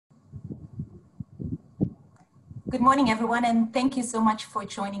Good morning, everyone, and thank you so much for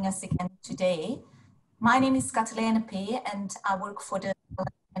joining us again today. My name is Katalena P, and I work for the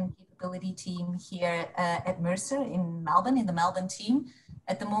and capability team here at Mercer in Melbourne, in the Melbourne team.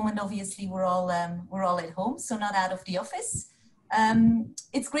 At the moment, obviously, we're all at home, so not out of the office.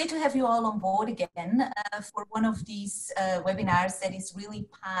 It's great to have you all on board again for one of these webinars that is really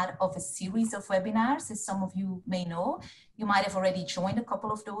part of a series of webinars. As some of you may know, you might have already joined a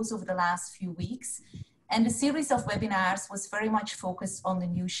couple of those over the last few weeks. And the series of webinars was very much focused on the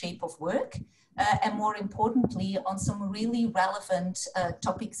new shape of work, and more importantly, on some really relevant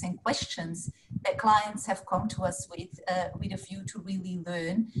topics and questions that clients have come to us with a view to really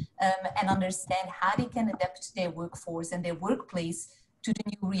learn and understand how they can adapt their workforce and their workplace to the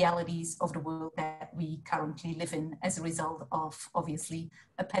new realities of the world that we currently live in as a result of, obviously,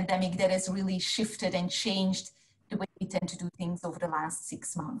 a pandemic that has really shifted and changed the way we tend to do things over the last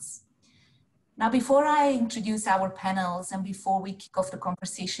 6 months. Now, before I introduce our panels and before we kick off the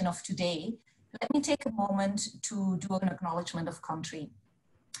conversation of today, let me take a moment to do an acknowledgement of country.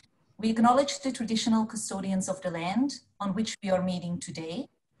 We acknowledge the traditional custodians of the land on which we are meeting today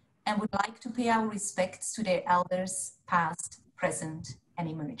and would like to pay our respects to their elders, past, present, and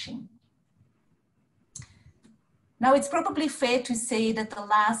emerging. Now, it's probably fair to say that the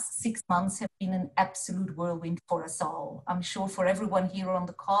last 6 months have been an absolute whirlwind for us all. I'm sure for everyone here on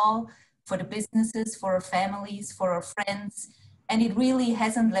the call, for the businesses, for our families, for our friends, and it really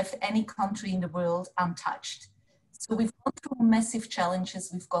hasn't left any country in the world untouched. So we've gone through massive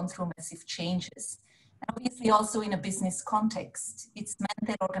challenges, we've gone through massive changes. And obviously also in a business context, it's meant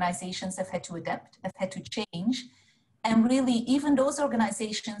that organizations have had to adapt, have had to change. And really, even those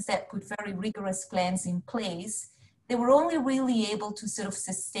organizations that put very rigorous plans in place, they were only really able to sort of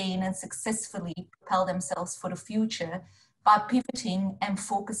sustain and successfully propel themselves for the future by pivoting and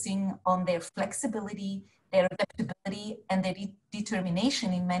focusing on their flexibility, their adaptability, and their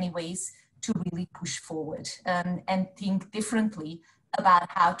determination in many ways to really push forward and think differently about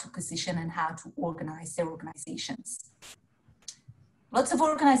how to position and how to organize their organizations. Lots of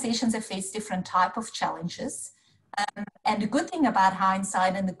organizations have faced different types of challenges. And the good thing about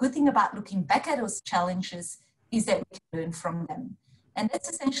hindsight and the good thing about looking back at those challenges is that we can learn from them. And that's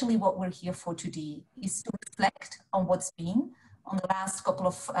essentially what we're here for today, is to reflect on what's been on the last couple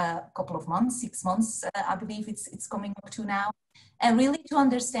of months, 6 months, I believe it's coming up to now, and really to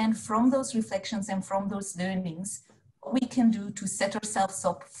understand from those reflections and from those learnings what we can do to set ourselves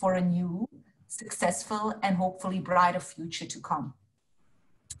up for a new, successful, and hopefully brighter future to come.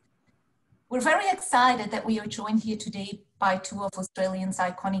 We're very excited that we are joined here today by two of Australia's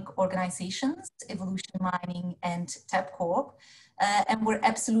iconic organizations, Evolution Mining and Tabcorp. And we're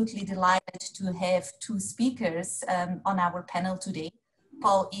absolutely delighted to have two speakers on our panel today,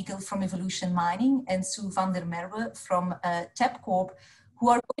 Paul Eagle from Evolution Mining and Sue van der Merwe from Tabcorp, who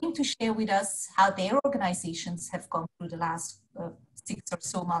are going to share with us how their organizations have gone through the last 6 or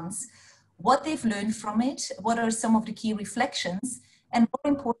so months, what they've learned from it, what are some of the key reflections, and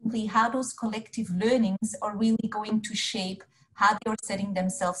more importantly, how those collective learnings are really going to shape how they are setting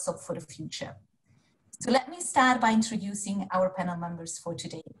themselves up for the future. So let me start by introducing our panel members for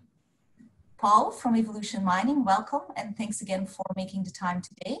today. Paul from Evolution Mining, welcome, and thanks again for making the time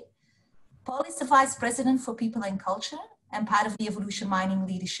today. Paul is the Vice President for People and Culture and part of the Evolution Mining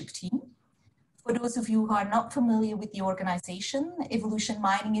leadership team. For those of you who are not familiar with the organization, Evolution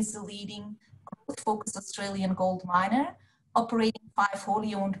Mining is the leading growth-focused Australian gold miner, operating 5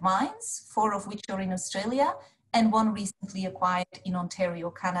 wholly owned mines, 4 of which are in Australia, and 1 recently acquired in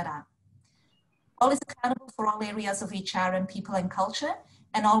Ontario, Canada. Paul is accountable for all areas of HR and people and culture,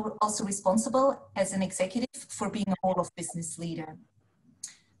 and also responsible as an executive for being a whole of business leader.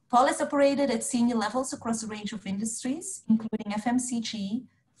 Paul has operated at senior levels across a range of industries, including FMCG,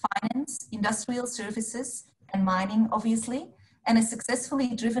 finance, industrial services, and mining, obviously, and has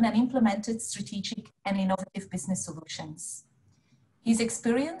successfully driven and implemented strategic and innovative business solutions. His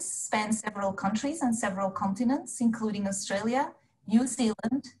experience spans several countries and several continents, including Australia, New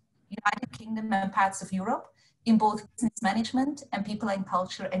Zealand, United Kingdom, and parts of Europe, in both business management and people and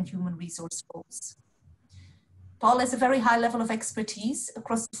culture and human resource roles. Paul has a very high level of expertise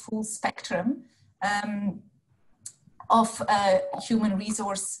across the full spectrum of human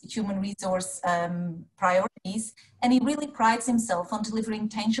resource priorities, and he really prides himself on delivering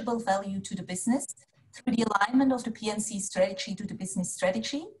tangible value to the business through the alignment of the PNC strategy to the business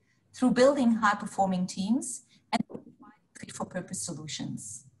strategy, through building high-performing teams, and fit-for-purpose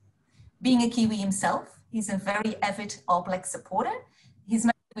solutions. Being a Kiwi himself, he's a very avid All Black supporter. He's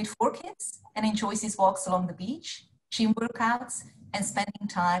married with 4 kids and enjoys his walks along the beach, gym workouts, and spending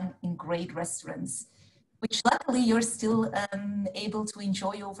time in great restaurants. which luckily you're still able to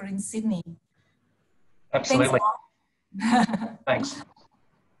enjoy over in Sydney. Absolutely. Thanks. Thanks.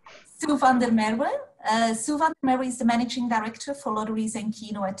 Sue van der Merwe. Sue van der Merwe is the Managing Director for Lotteries and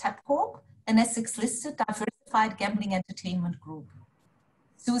Keno at Tabcorp, an Essex-listed diversified gambling entertainment group.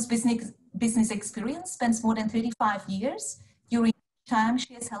 Sue's business experience spans more than 35 years, during which time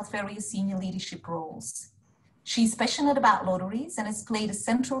she has held various senior leadership roles. She's passionate about lotteries and has played a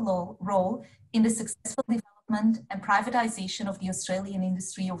central role in the successful development and privatization of the Australian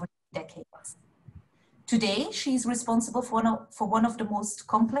industry over decades. Today, she is responsible for one of the most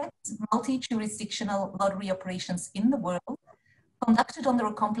complex multi-jurisdictional lottery operations in the world, conducted under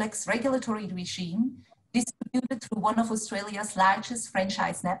a complex regulatory regime, distributed through one of Australia's largest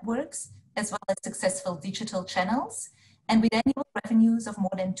franchise networks, as well as successful digital channels, and with annual revenues of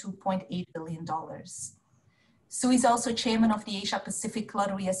more than $2.8 billion. Sue is also chairman of the Asia Pacific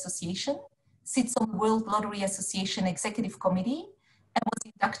Lottery Association, sits on the World Lottery Association Executive Committee, and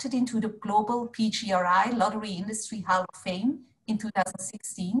was inducted into the Global PGRI Lottery Industry Hall of Fame in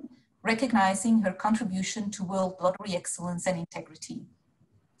 2016, recognizing her contribution to world lottery excellence and integrity.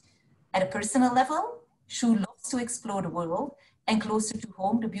 At a personal level, Sue loves to explore the world, and closer to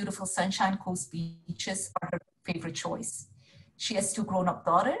home, the beautiful Sunshine Coast beaches are her favorite choice. She has 2 grown-up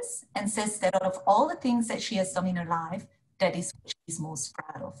daughters and says that out of all the things that she has done in her life, that is what she's most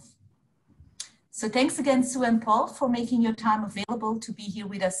proud of. So thanks again, Sue and Paul, for making your time available to be here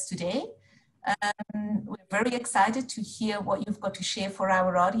with us today. We're very excited to hear what you've got to share for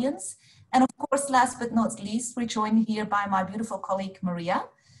our audience. And of course, last but not least, we're joined here by my beautiful colleague, Maria.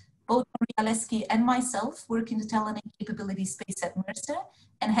 Both Maria Lesky and myself work in the talent and capability space at Mercer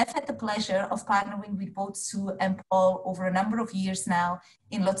and have had the pleasure of partnering with both Sue and Paul over a number of years now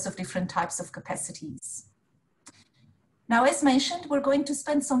in lots of different types of capacities. Now, as mentioned, we're going to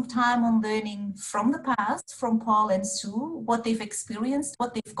spend some time on learning from the past, from Paul and Sue, what they've experienced,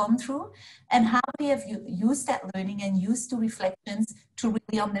 what they've gone through, and how they have used that learning and used the reflections to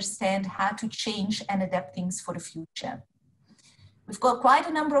really understand how to change and adapt things for the future. We've got quite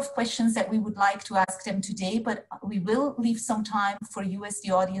a number of questions that we would like to ask them today, but we will leave some time for you as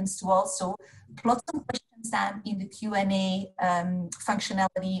the audience to also plot some questions down in the Q&A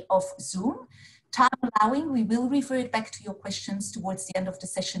functionality of Zoom. Time allowing, we will revert back to your questions towards the end of the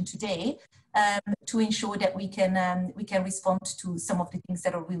session today to ensure that we can respond to some of the things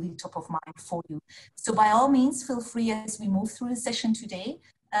that are really top of mind for you. So by all means, feel free as we move through the session today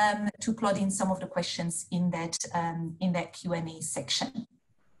to plot in some of the questions in that Q&A section.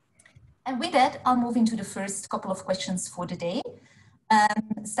 And with that, I'll move into the first couple of questions for the day.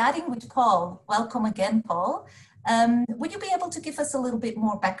 Starting with Paul. Welcome again, Paul. Would you be able to give us a little bit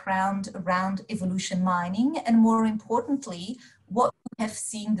more background around Evolution Mining, and more importantly, what you have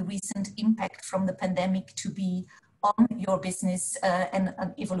seen the recent impact from the pandemic to be on your business and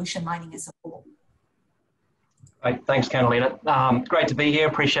Evolution Mining as a whole? Great. Thanks, Catalina. Great to be here.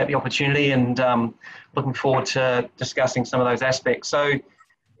 Appreciate the opportunity, and looking forward to discussing some of those aspects. So,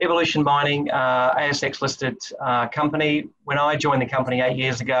 Evolution Mining, ASX-listed company. When I joined the company 8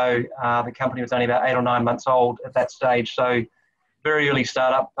 years ago, the company was only about 8 or 9 months old at that stage, so very early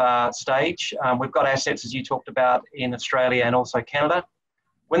startup stage. We've got assets, as you talked about, in Australia and also Canada.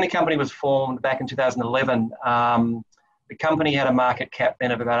 When the company was formed back in 2011, the company had a market cap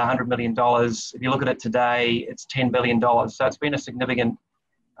then of about $100 million. If you look at it today, it's $10 billion. So it's been a significant,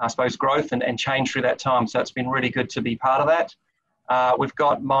 I suppose, growth and change through that time. So it's been really good to be part of that. We've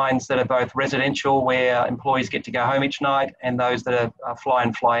got mines that are both residential, where employees get to go home each night, and those that are fly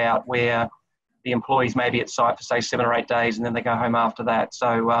in, fly out, where the employees may be at site for, say, 7 or 8 days, and then they go home after that.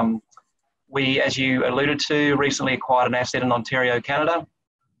 So we, as you alluded to, recently acquired an asset in Ontario, Canada.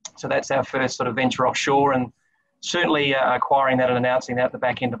 So that's our first sort of venture offshore, and certainly acquiring that and announcing that at the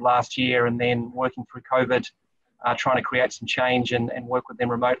back end of last year, and then working through COVID, trying to create some change and work with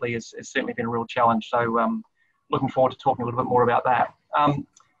them remotely has certainly been a real challenge. So looking forward to talking a little bit more about that.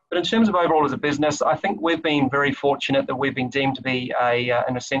 But in terms of overall as a business, I think we've been very fortunate that we've been deemed to be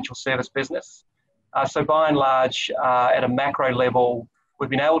an essential service business. So by and large, at a macro level, we've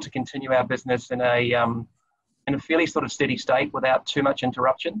been able to continue our business in a fairly sort of steady state without too much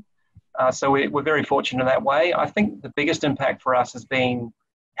interruption. So we're very fortunate in that way. I think the biggest impact for us has been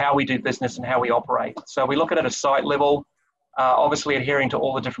how we do business and how we operate. So we look at it at a site level, obviously adhering to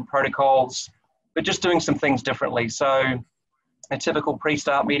all the different protocols, but just doing some things differently. So a typical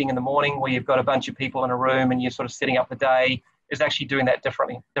pre-start meeting in the morning where you've got a bunch of people in a room and you're sort of setting up the day is actually doing that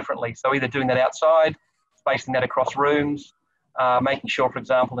differently. So either doing that outside, spacing that across rooms, making sure, for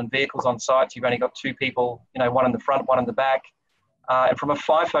example, in vehicles on sites, you've only got 2 people, one in the front, one in the back, And from a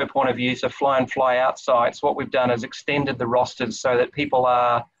FIFO point of view, so fly in, fly out sites, what we've done is extended the rosters so that people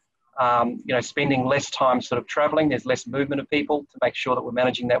are spending less time sort of traveling. There's less movement of people to make sure that we're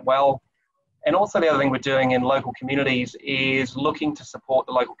managing that well. And also the other thing we're doing in local communities is looking to support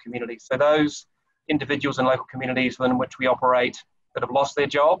the local communities. So those individuals in local communities within which we operate that have lost their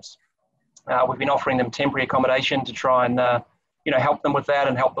jobs, we've been offering them temporary accommodation to try and help them with that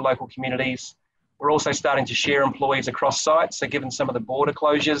and help the local communities. We're also starting to share employees across sites. So given some of the border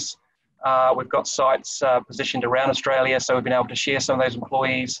closures, we've got sites positioned around Australia, so we've been able to share some of those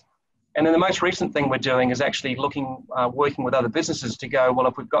employees. And then the most recent thing we're doing is actually working with other businesses to go, well,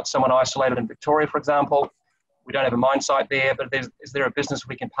 if we've got someone isolated in Victoria, for example, we don't have a mine site there, but is there a business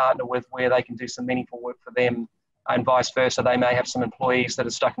we can partner with where they can do some meaningful work for them, and vice versa? They may have some employees that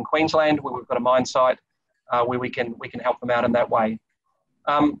are stuck in Queensland where we've got a mine site where we can help them out in that way.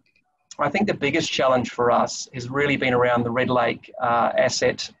 I think the biggest challenge for us has really been around the Red Lake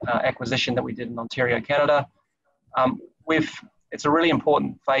asset acquisition that we did in Ontario, Canada. It's a really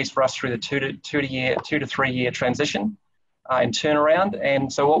important phase for us through the two to 3 year transition and turnaround. And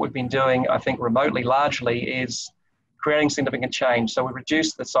so what we've been doing, I think remotely largely, is creating significant change. So we've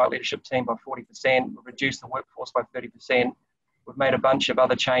reduced the site leadership team by 40%, we've reduced the workforce by 30%, we've made a bunch of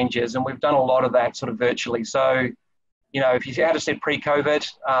other changes, and we've done a lot of that sort of virtually. So, if you had said pre-COVID,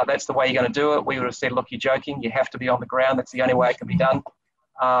 that's the way you're going to do it, we would have said, look, you're joking, you have to be on the ground, that's the only way it can be done.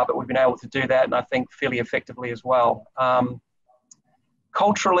 But we've been able to do that, and I think fairly effectively as well.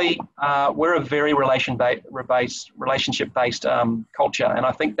 Culturally, we're a very relationship-based culture, and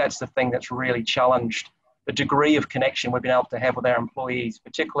I think that's the thing that's really challenged the degree of connection we've been able to have with our employees,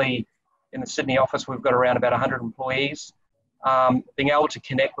 particularly in the Sydney office. We've got around about 100 employees. Being able to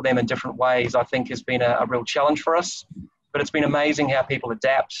connect with them in different ways, I think, has been a real challenge for us. But it's been amazing how people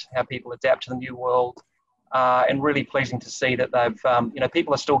adapt to the new world, and really pleasing to see that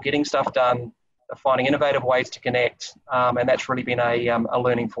people are still getting stuff done. They're finding innovative ways to connect, and that's really been a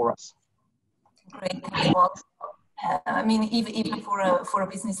learning for us. Great, thank you, Walt. I mean, even for a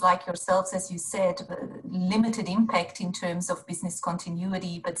business like yourselves, as you said, limited impact in terms of business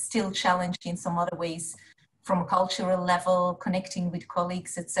continuity, but still challenged in some other ways from a cultural level, connecting with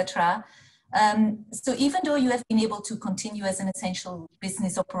colleagues, etc. So even though you have been able to continue as an essential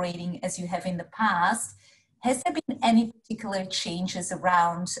business operating as you have in the past, has there been any particular changes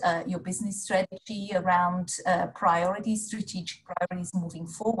around your business strategy, around strategic priorities moving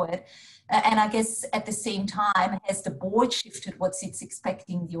forward? And I guess at the same time, has the board shifted what it's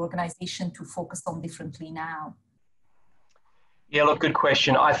expecting the organization to focus on differently now? Yeah, look, good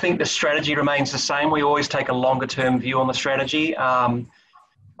question. I think the strategy remains the same. We always take a longer term view on the strategy.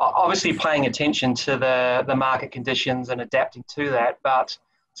 Obviously paying attention to the market conditions and adapting to that, but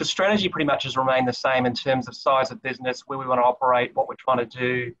the strategy pretty much has remained the same in terms of size of business, where we want to operate, what we're trying to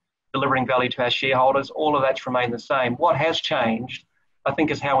do, delivering value to our shareholders. All of that's remained the same. What has changed, I think,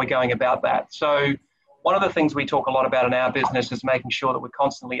 is how we're going about that. So one of the things we talk a lot about in our business is making sure that we're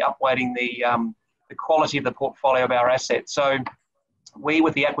constantly upweighting the quality of the portfolio of our assets. So we,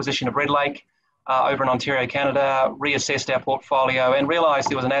 with the acquisition of Red Lake over in Ontario, Canada, reassessed our portfolio and realised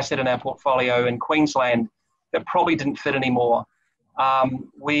there was an asset in our portfolio in Queensland that probably didn't fit anymore.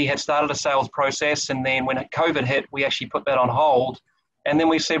 We had started a sales process, and then when COVID hit, we actually put that on hold. And then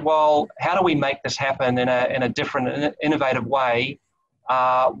we said, well, how do we make this happen in a different, innovative way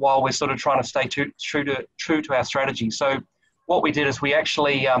while we're sort of trying to stay true to our strategy? So what we did is we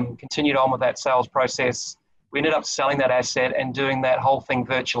actually continued on with that sales process. We ended up selling that asset and doing that whole thing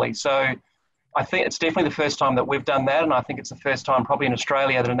virtually. So I think it's definitely the first time that we've done that, and I think it's the first time probably in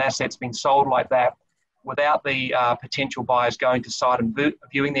Australia that an asset's been sold like that without the potential buyers going to site and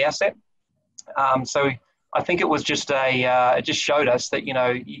viewing the asset. So I think it was just it just showed us that,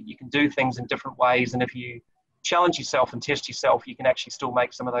 you can do things in different ways, and if you challenge yourself and test yourself, you can actually still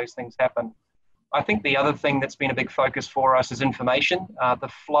make some of those things happen. I think the other thing that's been a big focus for us is information. The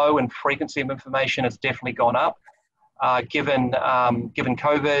flow and frequency of information has definitely gone up, given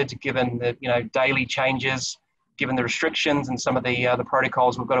COVID, given the daily changes, given the restrictions and some of the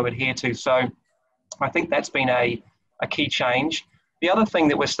protocols we've got to adhere to. So I think that's been a key change. The other thing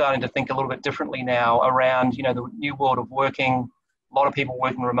that we're starting to think a little bit differently now around, the new world of working, a lot of people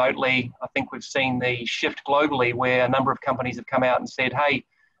working remotely. I think we've seen the shift globally where a number of companies have come out and said, hey,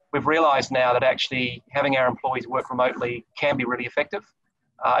 we've realized now that actually having our employees work remotely can be really effective.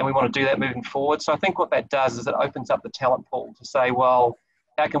 And we want to do that moving forward. So I think what that does is it opens up the talent pool to say, well,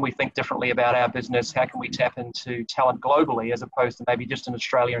 how can we think differently about our business? How can we tap into talent globally as opposed to maybe just in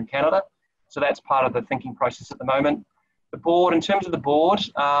Australia and Canada? So that's part of the thinking process at the moment. The board, in terms of the board,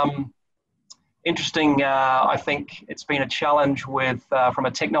 Interesting. I think it's been a challenge with, from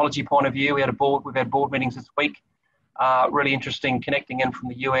a technology point of view. We've had board meetings this week. Really interesting, connecting in from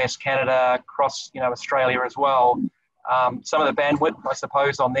the US, Canada, across Australia as well. Some of the bandwidth, I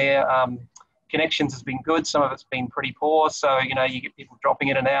suppose, on their connections has been good. Some of it's been pretty poor. So you get people dropping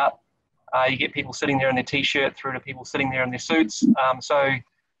in and out. You get people sitting there in their t-shirt through to people sitting there in their suits. So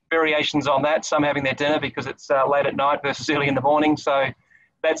variations on that. Some having their dinner because it's late at night versus early in the morning. So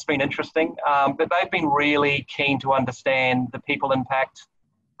that's been interesting. But they've been really keen to understand the people impact,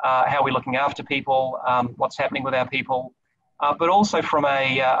 how we're looking after people, what's happening with our people, but also from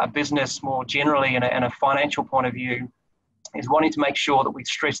a business more generally and a financial point of view, is wanting to make sure that we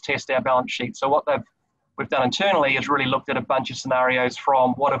stress test our balance sheet. So what we've done internally is really looked at a bunch of scenarios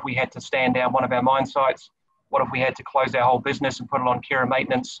from what if we had to stand down one of our mine sites, what if we had to close our whole business and put it on care and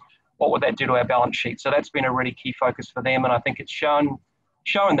maintenance, what would that do to our balance sheet? So that's been a really key focus for them, and I think it's shown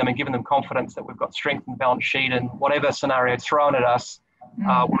them and given them confidence that we've got strength in the balance sheet, and whatever scenario is thrown at us,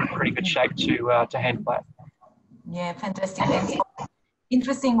 we're in pretty good shape to handle that. Yeah, fantastic. Thanks.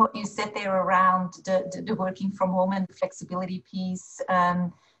 Interesting what you said there around the working from home and the flexibility piece,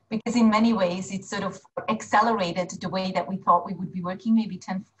 because in many ways it sort of accelerated the way that we thought we would be working maybe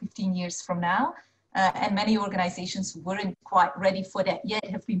 10, 15 years from now. And many organizations who weren't quite ready for that yet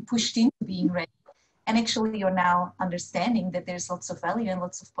have been pushed into being ready. And actually you're now understanding that there's lots of value and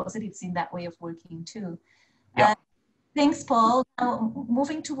lots of positives in that way of working too. Yeah. Thanks, Paul. Now,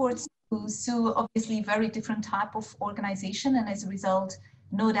 moving towards Sue, obviously very different type of organization, and as a result,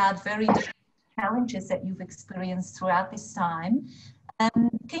 no doubt very different challenges that you've experienced throughout this time.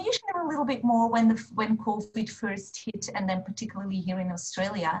 Can you share a little bit more when COVID first hit, and then particularly here in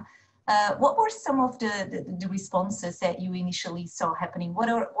Australia, what were some of the responses that you initially saw happening?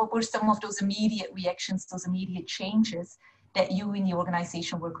 What were some of those immediate reactions, those immediate changes that you in the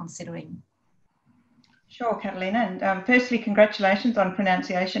organization were considering? Sure, Catalina. And firstly, congratulations on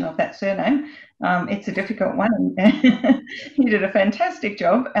pronunciation of that surname. It's a difficult one. You did a fantastic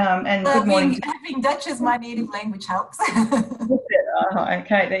job. And good morning. Having Dutch as my native language helps.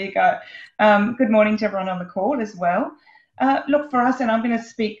 Okay, there you go. Good morning to everyone on the call as well. Look, for us, and I'm going to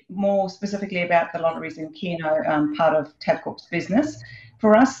speak more specifically about the lotteries and Keno part of Tabcorp's business.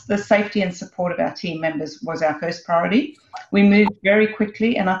 For us, the safety and support of our team members was our first priority. We moved very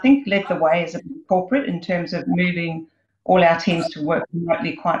quickly and I think led the way as a corporate in terms of moving all our teams to work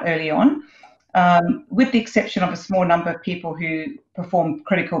remotely quite early on, with the exception of a small number of people who perform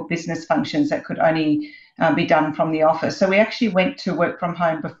critical business functions that could only be done from the office. So we actually went to work from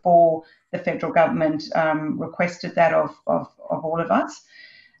home before the federal government requested that of all of us.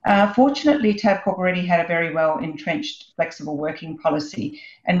 Fortunately, Tabcorp already had a very well entrenched flexible working policy,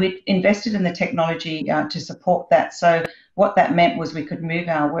 and we invested in the technology to support that. So what that meant was we could move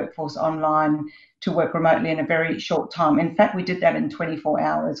our workforce online to work remotely in a very short time. In fact, we did that in 24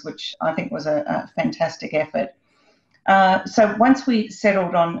 hours, which I think was a fantastic effort. So once we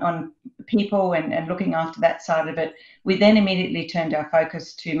settled on people and looking after that side of it, we then immediately turned our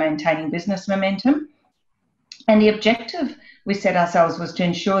focus to maintaining business momentum. And the objective we set ourselves was to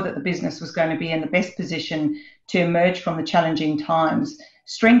ensure that the business was going to be in the best position to emerge from the challenging times,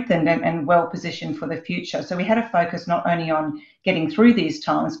 strengthened and well positioned for the future. So we had a focus not only on getting through these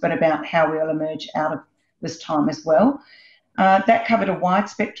times, but about how we'll emerge out of this time as well. That covered a wide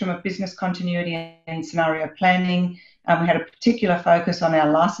spectrum of business continuity and scenario planning. We had a particular focus on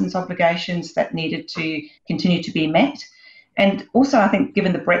our license obligations that needed to continue to be met. And also, I think,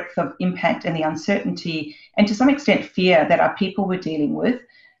 given the breadth of impact and the uncertainty, and to some extent fear that our people were dealing with,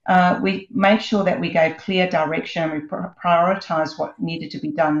 we made sure that we gave clear direction and we prioritised what needed to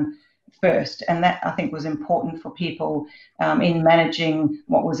be done first. And that, I think, was important for people in managing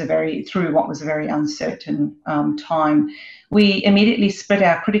what was a very uncertain time. We immediately split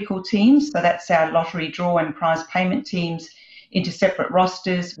our critical teams, so that's our lottery draw and prize payment teams, into separate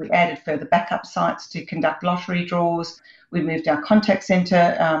rosters. We added further backup sites to conduct lottery draws. We moved our contact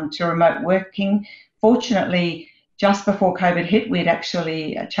centre to remote working. Fortunately, just before COVID hit, we'd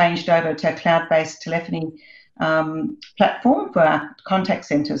actually changed over to a cloud-based telephony platform for our contact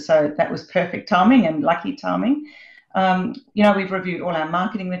centre. So that was perfect timing and lucky timing. We've reviewed all our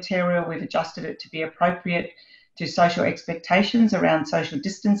marketing material. We've adjusted it to be appropriate to social expectations around social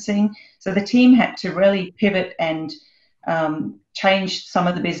distancing. So the team had to really pivot and change some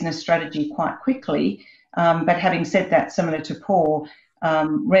of the business strategy quite quickly. But having said that, similar to Paul,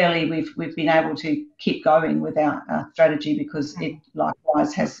 really we've been able to keep going with our strategy because it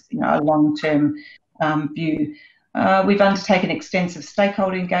likewise has a long-term view. We've undertaken extensive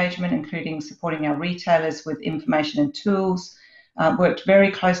stakeholder engagement, including supporting our retailers with information and tools, worked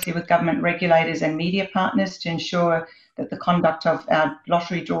very closely with government regulators and media partners to ensure that the conduct of our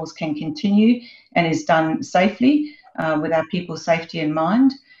lottery draws can continue and is done safely with our people's safety in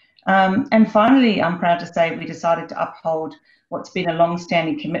mind. And finally, I'm proud to say we decided to uphold what's been a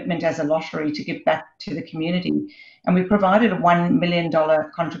long-standing commitment as a lottery to give back to the community. And we provided a $1 million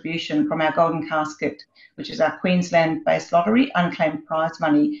contribution from our Golden Casket, which is our Queensland-based lottery, unclaimed prize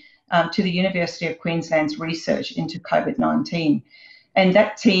money, to the University of Queensland's research into COVID-19. And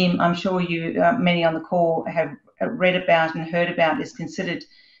that team, I'm sure you, many on the call have read about and heard about, is considered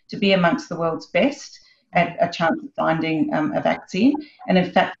to be amongst the world's best at a chance of finding a vaccine. And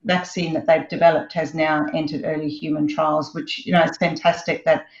in fact, the vaccine that they've developed has now entered early human trials, which, you know, it's fantastic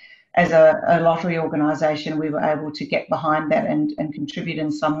that as a lottery organisation, we were able to get behind that and contribute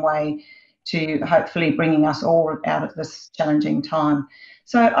in some way to hopefully bringing us all out of this challenging time.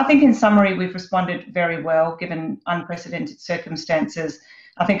 So I think in summary, we've responded very well given unprecedented circumstances.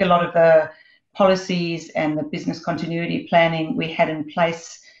 I think a lot of the policies and the business continuity planning we had in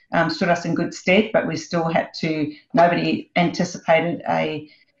place stood us in good stead, but we still had to, nobody anticipated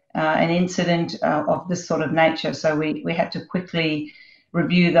an incident of this sort of nature. So we had to quickly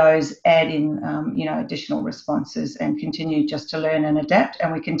review those, add in additional responses and continue just to learn and adapt.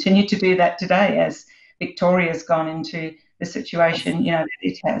 And we continue to do that today as Victoria's gone into the situation, that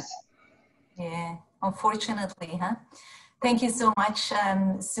it has. Yeah, unfortunately, huh? Thank you so much,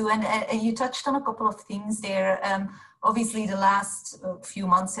 Sue. And you touched on a couple of things there. Obviously, the last few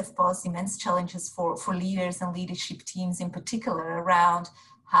months have posed immense challenges for leaders and leadership teams in particular around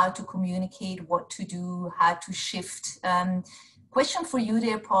how to communicate, what to do, how to shift. Question for you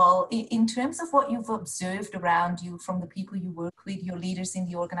there, Paul. In terms of what you've observed around you from the people you work with, your leaders in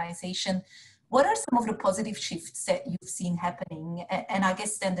the organization, what are some of the positive shifts that you've seen happening? And I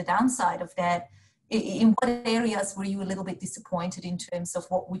guess then the downside of that, in what areas were you a little bit disappointed in terms of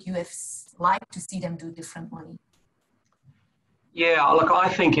what would you have liked to see them do differently? Yeah, look, I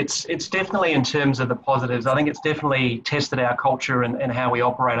think it's definitely in terms of the positives. I think it's definitely tested our culture and how we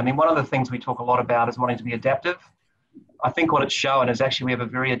operate. I mean, one of the things we talk a lot about is wanting to be adaptive. I think what it's shown is actually we have a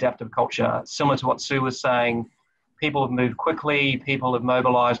very adaptive culture, similar to what Sue was saying. People have moved quickly, people have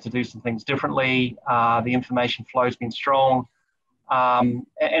mobilized to do some things differently, the information flow has been strong, and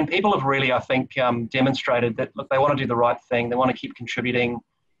people have really, I think, demonstrated that, look, they want to do the right thing, they want to keep contributing,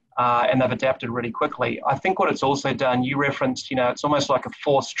 and they've adapted really quickly. I think what it's also done, you referenced, it's almost like a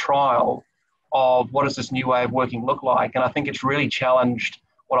forced trial of what does this new way of working look like, and I think it's really challenged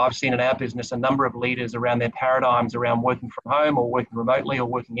what I've seen in our business, a number of leaders around their paradigms around working from home or working remotely or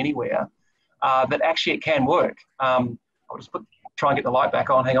working anywhere, that actually it can work. I'll just try and get the light back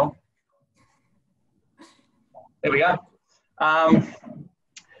on, hang on. There we go.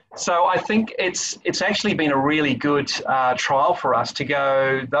 So I think it's actually been a really good trial for us to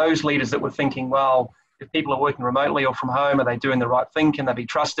go, those leaders that were thinking, well, if people are working remotely or from home, are they doing the right thing? Can they be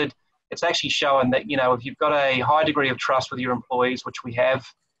trusted? It's actually shown that, if you've got a high degree of trust with your employees, which we have,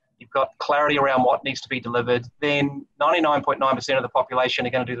 you've got clarity around what needs to be delivered, then 99.9% of the population are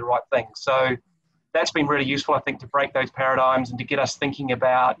going to do the right thing. So that's been really useful, I think, to break those paradigms and to get us thinking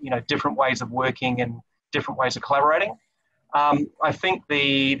about, different ways of working and different ways of collaborating. I think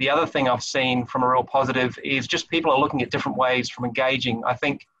the other thing I've seen from a real positive is just people are looking at different ways from engaging. I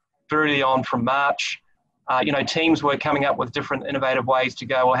think very early on from March, teams were coming up with different innovative ways to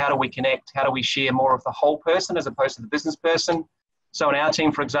go, well, how do we connect? How do we share more of the whole person as opposed to the business person? So in our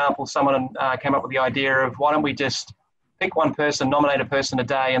team, for example, someone came up with the idea of why don't we just pick one person, nominate a person a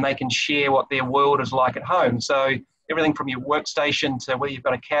day, and they can share what their world is like at home. So everything from your workstation to whether you've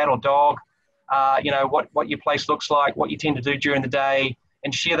got a cat or dog, what your place looks like, what you tend to do during the day,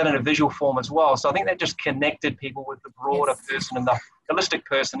 and share that in a visual form as well. So I think that just connected people with the broader person and the holistic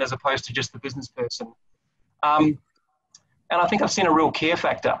person as opposed to just the business person. And I think I've seen a real care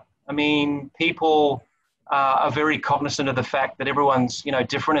factor. I mean, people are very cognizant of the fact that everyone's,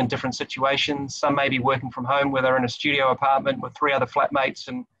 different in different situations. Some may be working from home where they're in a studio apartment with 3 other flatmates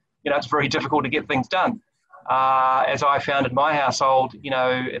and, it's very difficult to get things done. As I found in my household,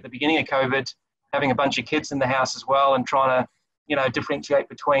 at the beginning of COVID, having a bunch of kids in the house as well and trying to, differentiate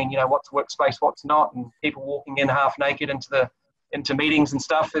between, what's workspace, what's not, and people walking in half naked into meetings and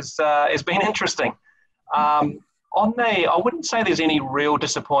stuff has been interesting. I wouldn't say there's any real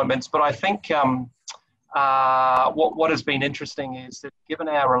disappointments, but I think what has been interesting is that given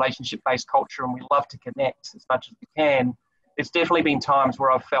our relationship-based culture and we love to connect as much as we can, it's definitely been times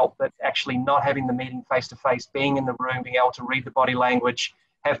where I've felt that actually not having the meeting face-to-face, being in the room, being able to read the body language,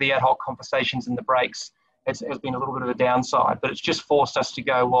 have the ad hoc conversations in the breaks, has been a little bit of a downside. But it's just forced us to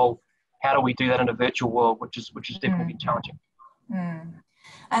go, well, how do we do that in a virtual world, which has definitely been challenging.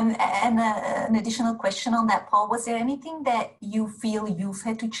 An additional question on that, Paul, was there anything that you feel you've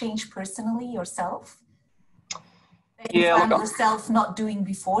had to change personally yourself? That you found yourself not doing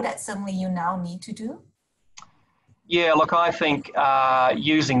before that suddenly you now need to do? Yeah, look, I think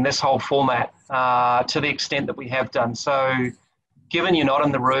using this whole format to the extent that we have done. So given you're not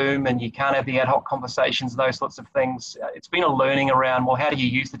in the room and you can't have the ad hoc conversations, those sorts of things, it's been a learning around, well, how do you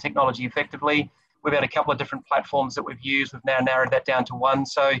use the technology effectively? We've had a couple of different platforms that we've used. We've now narrowed that down to one.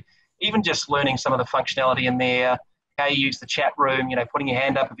 So even just learning some of the functionality in there, how you use the chat room, you know, putting your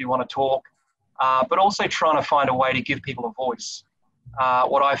hand up if you want to talk, but also trying to find a way to give people a voice.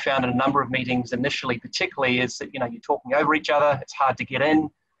 What I found in a number of meetings initially, particularly, is that, you know, you're talking over each other. It's hard to get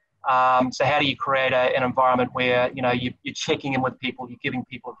in. So how do you create an environment where, you know, you're checking in with people, you're giving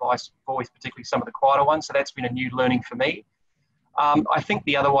people a voice, particularly some of the quieter ones. So that's been a new learning for me. I think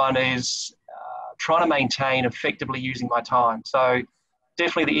the other one is trying to maintain effectively using my time. So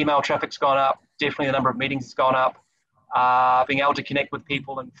definitely the email traffic's gone up. Definitely the number of meetings has gone up. Being able to connect with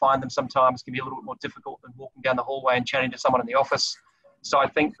people and find them sometimes can be a little bit more difficult than walking down the hallway and chatting to someone in the office. So I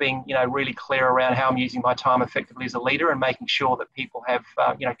think being, you know, really clear around how I'm using my time effectively as a leader and making sure that people have,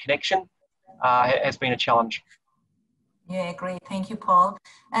 you know, connection has been a challenge. Yeah, great. Thank you, Paul.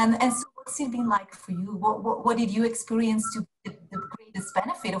 And so what's it been like for you? What did you experience to be the greatest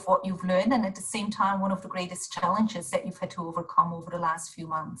benefit of what you've learned, and at the same time, one of the greatest challenges that you've had to overcome over the last few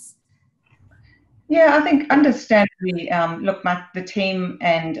months? Yeah, I think understandably, look, the team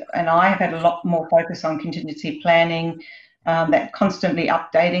and I have had a lot more focus on contingency planning, that constantly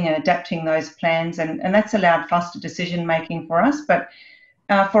updating and adapting those plans, and that's allowed faster decision making for us. But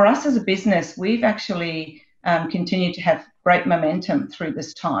for us as a business, we've actually continued to have great momentum through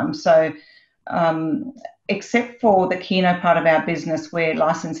this time. So except for the Keno part of our business where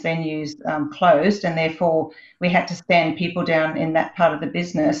licensed venues closed, and therefore we had to stand people down in that part of the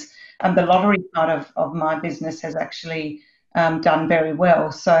business, the lottery part of my business has actually done very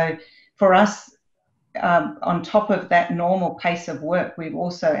well. So for us, on top of that normal pace of work, we've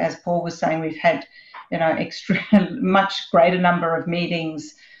also, as Paul was saying, we've had, you know, much greater number of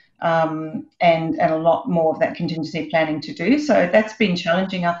meetings and a lot more of that contingency planning to do. So that's been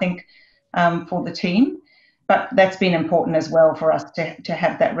challenging, I think, for the team. But that's been important as well for us to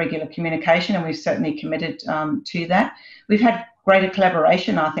have that regular communication, and we've certainly committed to that. We've had greater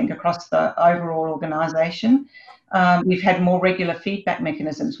collaboration, I think, across the overall organisation. We've had more regular feedback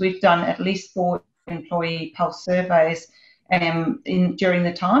mechanisms. We've done at least 4 employee pulse surveys during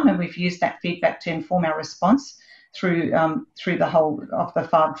the time, and we've used that feedback to inform our response through the whole of the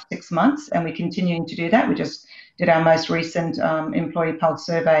 5-6 months, and we're continuing to do that. We just did our most recent employee pulse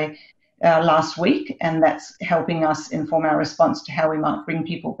survey last week, and that's helping us inform our response to how we might bring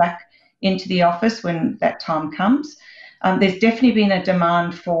people back into the office when that time comes. There's definitely been a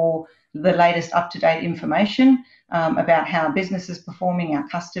demand for the latest up-to-date information about how our business is performing, our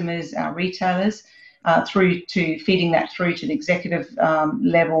customers, our retailers, through to feeding that through to the executive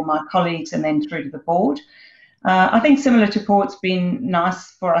level, my colleagues, and then through to the board. I think similar to Paul, it's been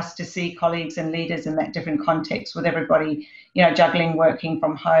nice for us to see colleagues and leaders in that different context, with everybody, you know, juggling, working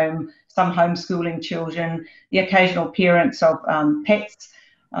from home, some homeschooling children, the occasional parents of pets.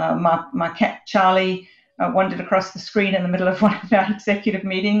 My cat Charlie wandered across the screen in the middle of one of our executive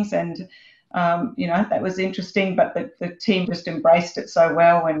meetings, and you know, that was interesting, but the team just embraced it so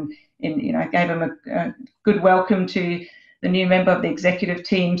well, and you know, gave him a good welcome to the new member of the executive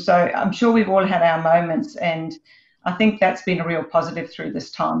team. So I'm sure we've all had our moments, and I think that's been a real positive through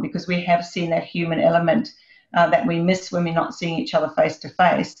this time, because we have seen that human element that we miss when we're not seeing each other face to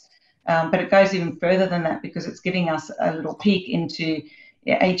face. But it goes even further than that, because it's giving us a little peek into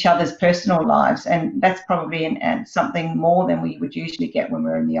each other's personal lives, and that's probably something more than we would usually get when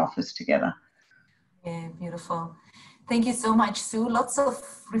we're in the office together. Yeah, beautiful. Thank you so much, Sue. Lots of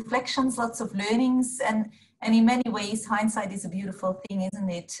reflections, lots of learnings, and in many ways, hindsight is a beautiful thing, isn't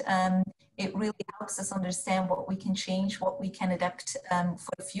it? It really helps us understand what we can change, what we can adapt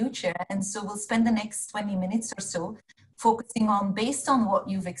for the future. And so we'll spend the next 20 minutes or so focusing on, based on what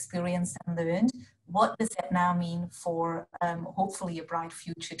you've experienced and learned, what does that now mean for hopefully a bright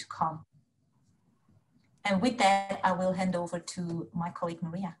future to come? And with that, I will hand over to my colleague,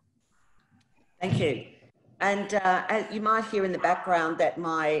 Maria. Thank you. And you might hear in the background that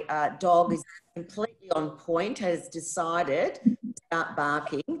my dog is completely on point, has decided to start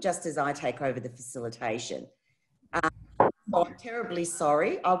barking just as I take over the facilitation. So I'm terribly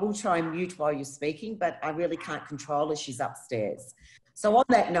sorry. I will try and mute while you're speaking, but I really can't control her. She's upstairs. So on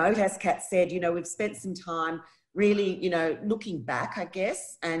that note, as Kat said, you know, we've spent some time really, you know, looking back, I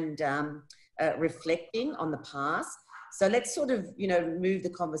guess, and reflecting on the past. So let's sort of, you know, move the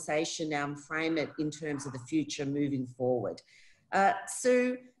conversation now and frame it in terms of the future moving forward.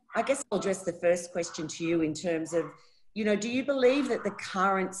 Sue, I guess I'll address the first question to you in terms of, you know, do you believe that the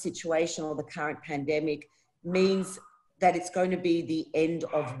current situation or the current pandemic means that it's going to be the end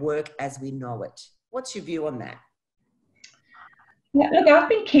of work as we know it? What's your view on that? Yeah, look, I've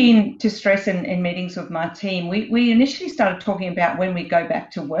been keen to stress in meetings with my team. We initially started talking about when we go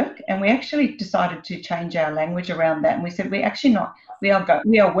back to work, and we actually decided to change our language around that. And we said we're actually not. We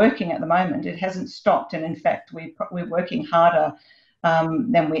are working at the moment. It hasn't stopped, and in fact, we're working harder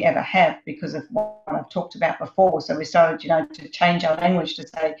than we ever have because of what I've talked about before. So we started, you know, to change our language to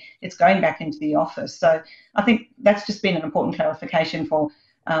say it's going back into the office. So I think that's just been an important clarification for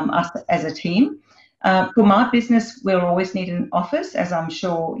us as a team. For my business, we'll always need an office, as I'm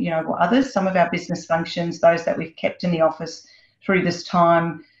sure, you know, others. Some of our business functions, those that we've kept in the office through this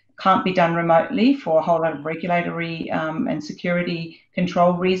time, can't be done remotely for a whole lot of regulatory and security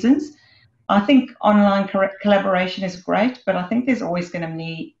control reasons. I think online collaboration is great, but I think there's always going to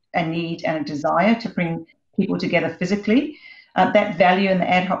be a need and a desire to bring people together physically. That value in the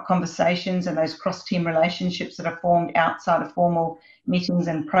ad hoc conversations and those cross-team relationships that are formed outside of formal meetings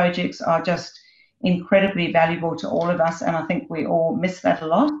and projects are just incredibly valuable to all of us, and I think we all miss that a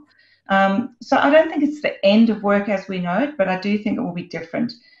lot. So I don't think it's the end of work as we know it, but I do think it will be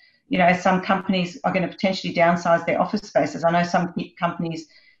different. You know, as some companies are going to potentially downsize their office spaces. I know some companies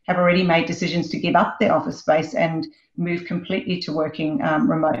have already made decisions to give up their office space and move completely to working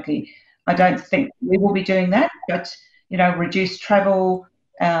remotely. I don't think we will be doing that, but, you know, reduced travel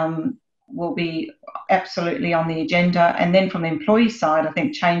will be absolutely on the agenda. And then from the employee side, I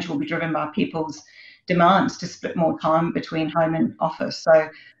think change will be driven by people's demands to split more time between home and office. So I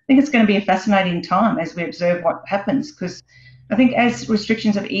think it's going to be a fascinating time as we observe what happens, because I think as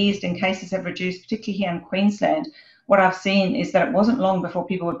restrictions have eased and cases have reduced, particularly here in Queensland, what I've seen is that it wasn't long before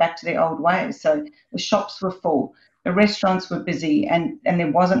people were back to their old ways. So the shops were full, the restaurants were busy, and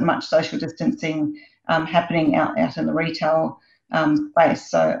there wasn't much social distancing happening out in the retail space.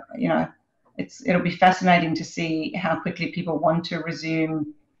 So, you know, it'll be fascinating to see how quickly people want to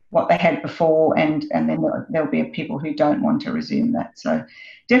resume what they had before, and then there'll be people who don't want to resume that. So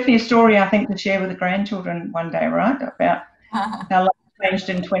definitely a story, I think, to share with the grandchildren one day, right, about how life changed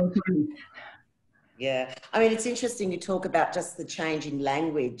in 2020. Yeah, I mean, it's interesting you talk about just the change in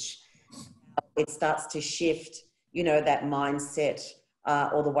language. It starts to shift, you know, that mindset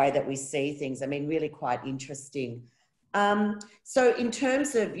or the way that we see things. I mean, really quite interesting. So in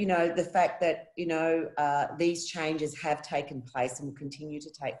terms of, you know, the fact that, you know, these changes have taken place and will continue to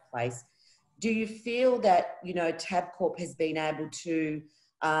take place, do you feel that, you know, Tabcorp has been able to,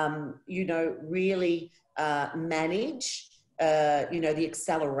 you know, really manage, you know, the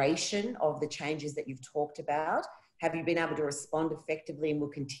acceleration of the changes that you've talked about? Have you been able to respond effectively and will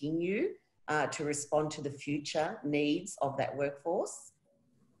continue to respond to the future needs of that workforce?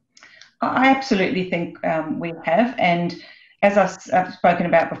 I absolutely think we have, and as I've spoken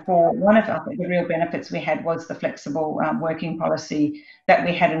about before, one of the real benefits we had was the flexible working policy that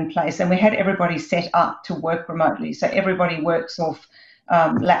we had in place, and we had everybody set up to work remotely. So everybody works off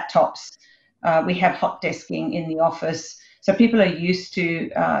laptops. We have hot desking in the office, so people are used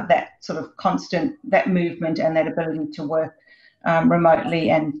to that sort of constant, that movement and that ability to work remotely,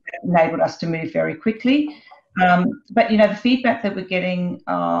 and enabled us to move very quickly. But, you know, the feedback that we're getting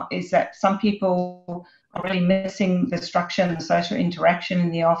is that some people are really missing the structure and the social interaction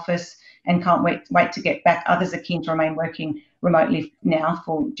in the office and can't wait to get back. Others are keen to remain working remotely now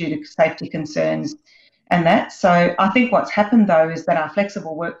due to safety concerns and that. So I think what's happened, though, is that our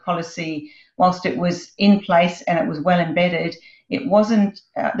flexible work policy, whilst it was in place and it was well embedded, it wasn't,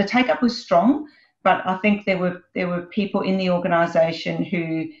 the take-up was strong, but I think there were people in the organisation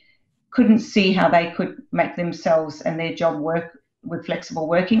who couldn't see how they could make themselves and their job work with flexible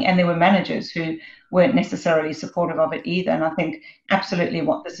working, and there were managers who weren't necessarily supportive of it either. And I think absolutely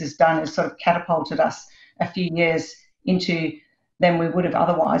what this has done is sort of catapulted us a few years into than we would have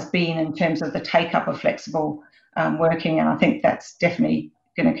otherwise been in terms of the take-up of flexible working, and I think that's definitely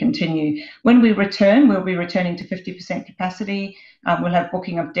going to continue. When we return, we'll be returning to 50% capacity. We'll have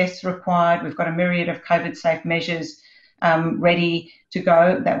booking of desks required. We've got a myriad of COVID-safe measures ready to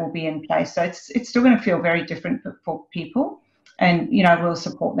go that will be in place. So it's still going to feel very different for people, and, you know, we'll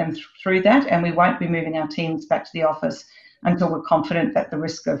support them through that, and we won't be moving our teams back to the office until we're confident that the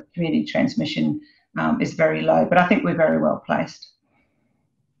risk of community transmission is very low. But I think we're very well placed.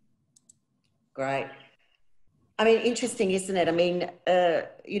 Great. I mean, interesting, isn't it? I mean,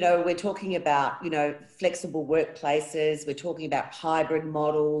 we're talking about, flexible workplaces. We're talking about hybrid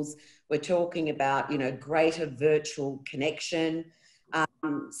models. We're talking about, greater virtual connection.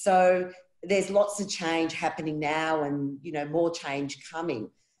 So there's lots of change happening now and, more change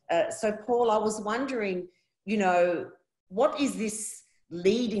coming. So, Paul, I was wondering, what is this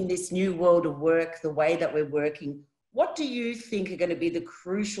leading this new world of work, the way that we're working? What do you think are going to be the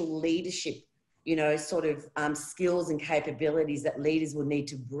crucial leadership skills and capabilities that leaders will need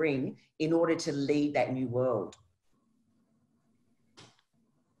to bring in order to lead that new world?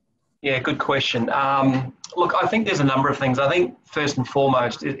 Yeah, good question. Look, I think there's a number of things. I think first and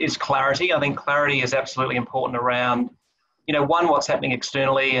foremost is clarity. I think clarity is absolutely important around, one, what's happening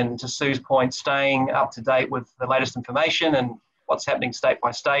externally, and to Sue's point, staying up to date with the latest information and what's happening state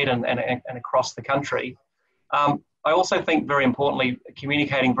by state and across the country. I also think, very importantly,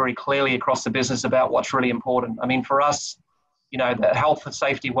 communicating very clearly across the business about what's really important. I mean, for us, the health and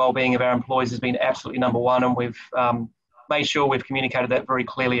safety, well-being of our employees has been absolutely number one, and we've made sure we've communicated that very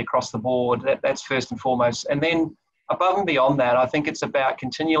clearly across the board. That's first and foremost. And then above and beyond that, I think it's about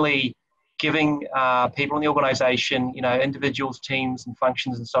continually giving people in the organisation, individuals, teams and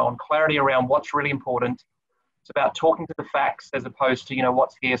functions and so on, clarity around what's really important. It's about talking to the facts as opposed to,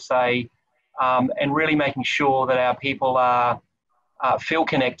 what's hearsay. And really making sure that our people feel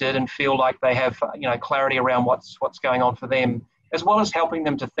connected and feel like they have, clarity around what's going on for them, as well as helping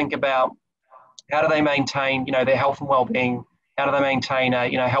them to think about how do they maintain, their health and well-being, how do they maintain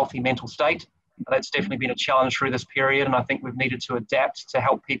a, healthy mental state. That's definitely been a challenge through this period, and I think we've needed to adapt to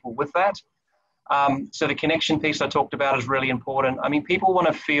help people with that. So the connection piece I talked about is really important. I mean, people want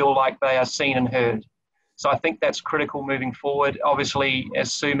to feel like they are seen and heard. So I think that's critical moving forward. Obviously,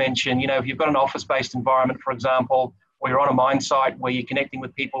 as Sue mentioned, if you've got an office-based environment, for example, or you're on a mine site where you're connecting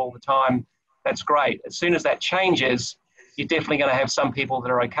with people all the time, that's great. As soon as that changes, you're definitely going to have some people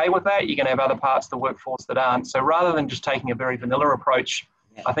that are okay with that. You're going to have other parts of the workforce that aren't. So rather than just taking a very vanilla approach,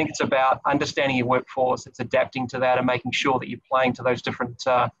 I think it's about understanding your workforce, it's adapting to that and making sure that you're playing to those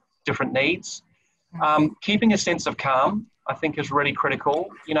different needs. Keeping a sense of calm, I think, is really critical.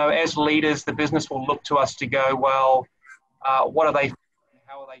 As leaders, the business will look to us to go, well, what are they,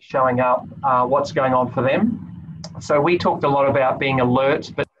 how are they showing up, what's going on for them? So we talked a lot about being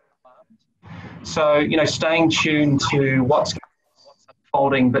alert, but so, staying tuned to what's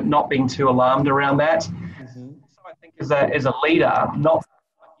unfolding, but not being too alarmed around that. So I think as a leader, not like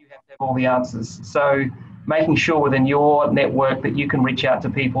you have to have all the answers. So making sure within your network that you can reach out to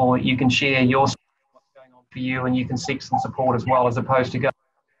people, that you can share your for you, and you can seek some support as well, as opposed to go,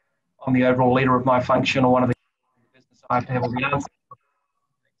 I'm the overall leader of my function or one of the business, I have to have all the answers.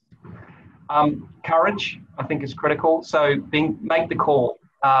 Courage, I think, is critical. So make the call.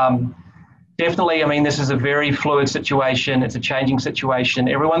 Definitely, I mean, this is a very fluid situation. It's a changing situation.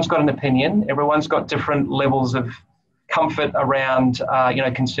 Everyone's got an opinion. Everyone's got different levels of comfort around,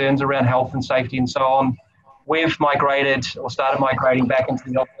 concerns around health and safety and so on. We've migrated or started migrating back into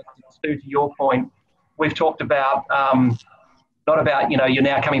the office. Stu, to your point, we've talked about, not about, you're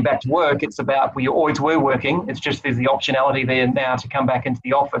now coming back to work. It's about, well, you always were working. It's just there's the optionality there now to come back into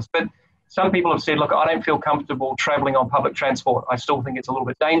the office. But some people have said, look, I don't feel comfortable travelling on public transport. I still think it's a little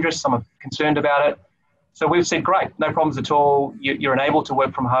bit dangerous. Some are concerned about it. So we've said, great, no problems at all. You're enabled to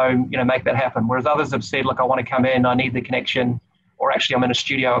work from home, make that happen. Whereas others have said, look, I want to come in, I need the connection, or actually I'm in a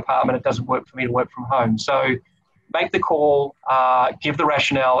studio apartment, it doesn't work for me to work from home. So make the call, give the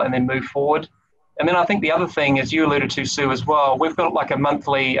rationale, and then move forward. And then I think the other thing, as you alluded to, Sue, as well, we've got like a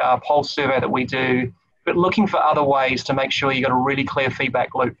monthly pulse survey that we do, but looking for other ways to make sure you've got a really clear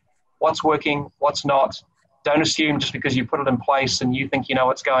feedback loop. What's working, what's not. Don't assume just because you put it in place and you think you know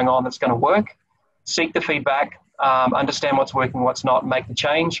what's going on that's going to work. Seek the feedback, understand what's working, what's not, make the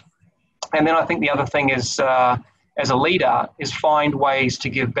change. And then I think the other thing is, as a leader, is find ways to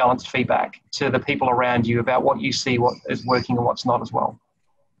give balanced feedback to the people around you about what you see, what is working and what's not as well.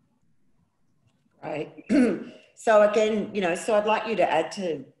 Right. So again, so I'd like you to add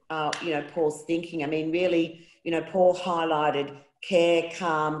to, Paul's thinking. I mean, really, Paul highlighted care,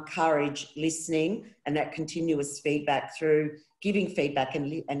 calm, courage, listening, and that continuous feedback through giving feedback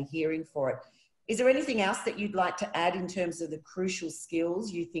and hearing for it. Is there anything else that you'd like to add in terms of the crucial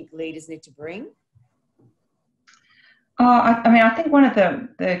skills you think leaders need to bring? I think one of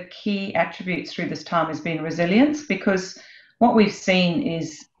the key attributes through this time has been resilience, because what we've seen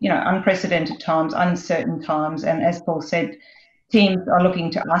is, unprecedented times, uncertain times, and as Paul said, teams are looking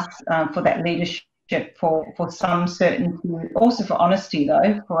to us for that leadership, for some certainty, also for honesty,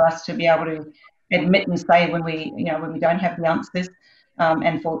 though, for us to be able to admit and say when we don't have the answers.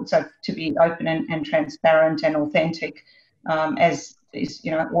 and so to be open and transparent and authentic, as is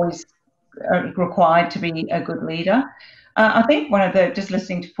always required to be a good leader. I think just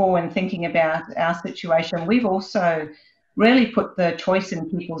listening to Paul and thinking about our situation, we've also really put the choice in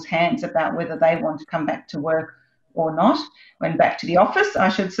people's hands about whether they want to come back to work or not, went back to the office, I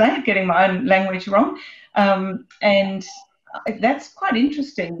should say, getting my own language wrong. And that's quite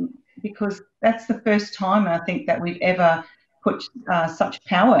interesting, because that's the first time I think that we've ever put such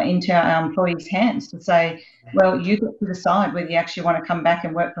power into our employees' hands to say, well, you get to decide whether you actually want to come back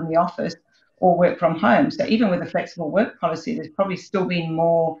and work from the office or work from home. So even with a flexible work policy, there's probably still been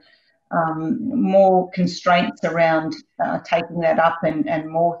more constraints around taking that up, and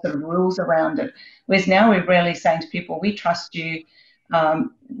more sort of rules around it. Whereas now we're really saying to people, we trust you,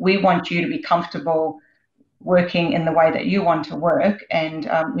 we want you to be comfortable working in the way that you want to work, and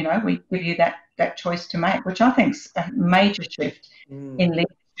we give you that choice to make, which I think is a major shift in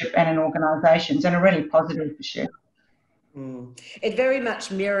leadership and in organisations, and a really positive shift. It very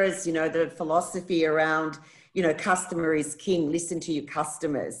much mirrors, the philosophy around, customer is king. Listen to your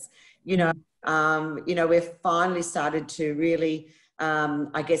customers. We've finally started to really,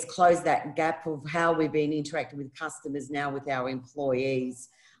 I guess, close that gap of how we've been interacting with customers now with our employees.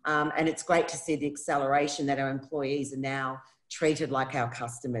 And it's great to see the acceleration that our employees are now treated like our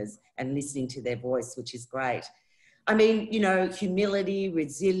customers and listening to their voice, which is great. I mean, humility,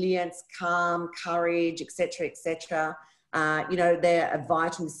 resilience, calm, courage, etc., they're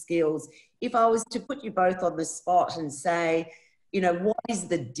vital skills. If I was to put you both on the spot and say, what is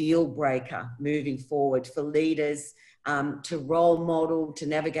the deal breaker moving forward for leaders to role model, to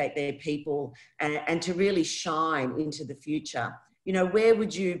navigate their people, and to really shine into the future? Where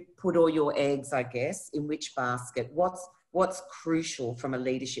would you put all your eggs, I guess, in which basket? What's crucial from a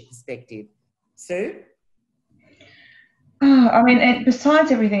leadership perspective? Sue? I mean,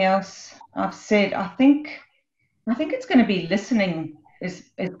 besides everything else I've said, I think it's going to be listening is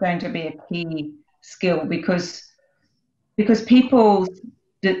going to be a key skill, because people's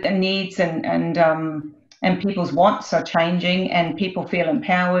needs and people's wants are changing, and people feel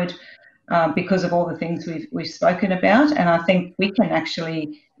empowered because of all the things we've spoken about. And I think we can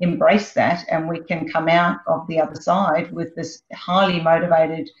actually embrace that, and we can come out of the other side with this highly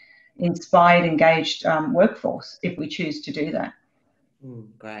motivated, inspired, engaged workforce if we choose to do that.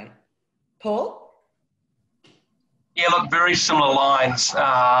 Great. Paul? Yeah, look, very similar lines.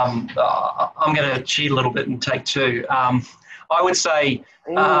 I'm going to cheat a little bit and take two. I would say,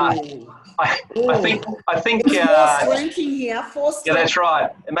 I think. Forced ranking here. Yeah, that's right.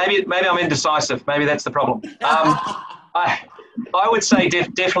 Maybe I'm indecisive. Maybe that's the problem. I would say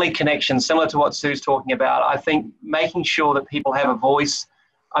definitely connection, similar to what Sue's talking about. I think making sure that people have a voice.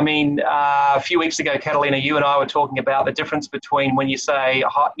 I mean, a few weeks ago, Catalina, you and I were talking about the difference between when you say,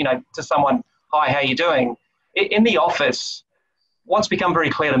 to someone, "Hi, how you doing?" In the office, what's become very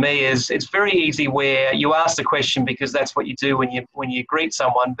clear to me is it's very easy where you ask the question because that's what you do when you greet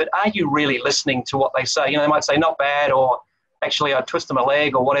someone, but are you really listening to what they say? They might say, "Not bad," or "Actually, I twisted my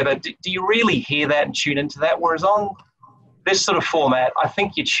leg," or whatever. Do you really hear that and tune into that? Whereas on this sort of format, I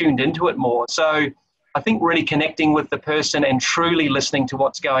think you're tuned into it more. So I think really connecting with the person and truly listening to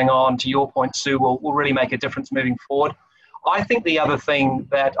what's going on, to your point, Sue, will really make a difference moving forward. I think the other thing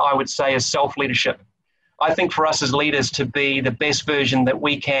that I would say is self-leadership. I think for us as leaders to be the best version that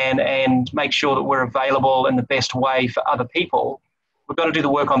we can and make sure that we're available in the best way for other people, we've got to do the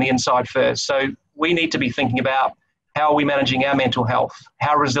work on the inside first. So we need to be thinking about how are we managing our mental health?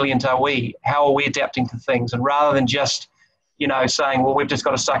 How resilient are we? How are we adapting to things? And rather than just, saying, well, we've just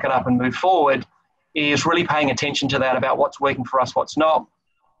got to suck it up and move forward, is really paying attention to that about what's working for us, what's not,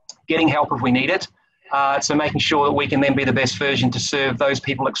 getting help if we need it. So making sure that we can then be the best version to serve those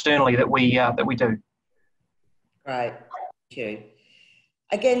people externally that we do. Right. Thank you.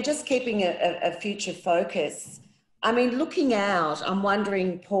 Again, just keeping a future focus. I mean, looking out, I'm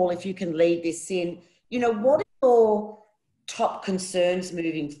wondering, Paul, if you can lead this in, what are your top concerns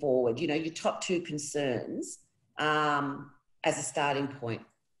moving forward? Your top two concerns as a starting point.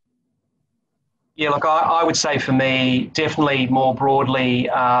 Yeah, look, I would say for me, definitely more broadly,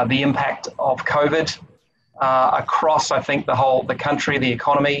 the impact of COVID across, I think, the country, the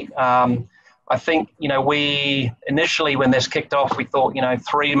economy. I think, we initially, when this kicked off, we thought,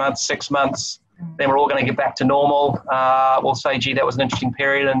 3 months, 6 months, then we're all going to get back to normal. We'll say, gee, that was an interesting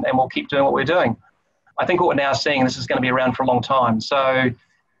period, and we'll keep doing what we're doing. I think what we're now seeing, this is going to be around for a long time. So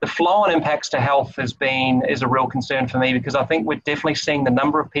the flow and impacts to health is a real concern for me, because I think we're definitely seeing the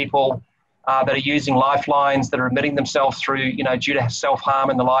number of people that are using lifelines, that are admitting themselves through, due to self-harm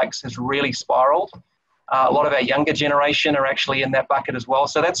and the likes, has really spiraled. A lot of our younger generation are actually in that bucket as well.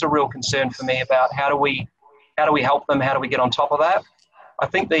 So that's a real concern for me about how do we help them? How do we get on top of that? I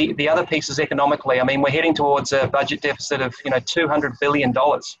think the other piece is economically. I mean, we're heading towards a budget deficit of, $200 billion.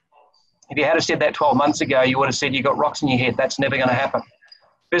 If you had said that 12 months ago, you would have said you got rocks in your head. That's never going to happen.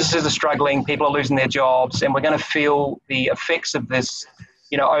 Businesses are struggling, people are losing their jobs, and we're going to feel the effects of this,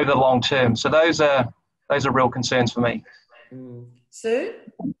 over the long term. So those are real concerns for me. Sue?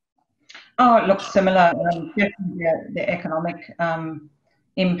 Oh, it looks similar. Definitely the economic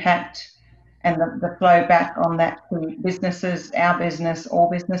impact and the flow back on that to businesses, our business, all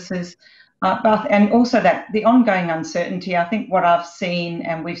businesses. And also that the ongoing uncertainty. I think what I've seen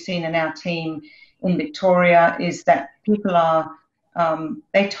and we've seen in our team in Victoria is that people are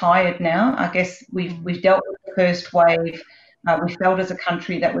they're tired now. I guess we've dealt with the first wave. We felt as a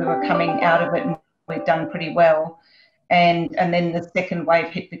country that we were coming out of it and we've done pretty well. And then the second wave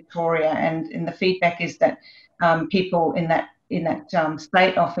hit Victoria, and the feedback is that people in that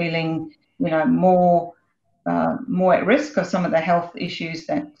state are feeling, more at risk of some of the health issues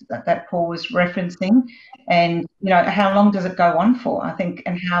that Paul was referencing. And how long does it go on for? I think,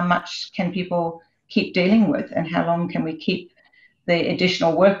 and how much can people keep dealing with, and how long can we keep the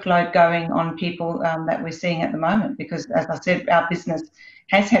additional workload going on people that we're seeing at the moment? Because, as I said, our business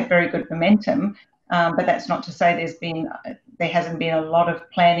has had very good momentum. But that's not to say there hasn't been a lot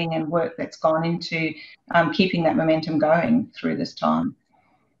of planning and work that's gone into keeping that momentum going through this time.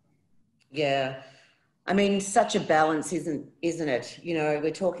 Yeah, I mean, such a balance, isn't it?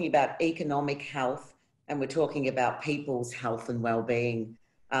 We're talking about economic health and we're talking about people's health and well-being.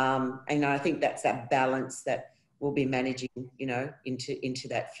 And I think that's that balance that we'll be managing, into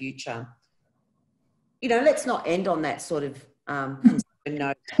that future. Let's not end on that sort of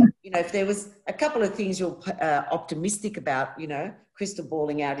note. If there was a couple of things you're optimistic about, crystal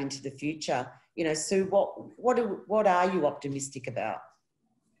balling out into the future, Sue, what are you optimistic about?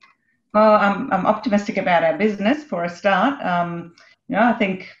 Well, I'm optimistic about our business for a start. I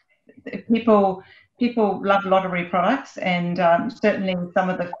think people love lottery products, and certainly some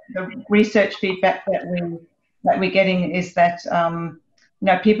of the research feedback that we're getting is that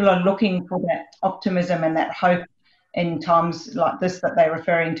people are looking for that optimism and that hope in times like this that they're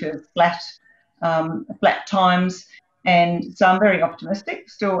referring to as flat times. And so I'm very optimistic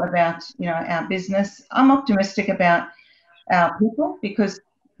still about our business. I'm optimistic about our people because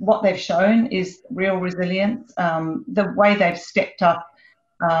what they've shown is real resilience. The way they've stepped up,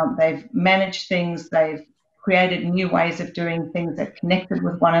 they've managed things, they've created new ways of doing things, they've connected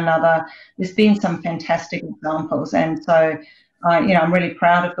with one another. There's been some fantastic examples, and so I'm really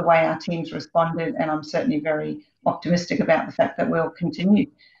proud of the way our teams responded, and I'm certainly very optimistic about the fact that we'll continue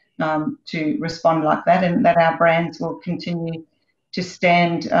to respond like that, and that our brands will continue to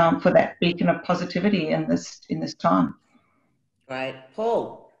stand for that beacon of positivity in this time. Right,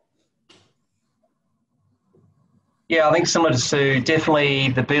 Paul. Yeah, I think similar to Sue, definitely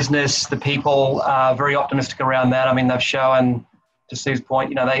the business, the people are very optimistic around that. I mean, they've shown, to Sue's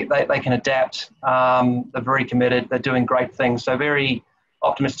point, they can adapt. They're very committed. They're doing great things. So very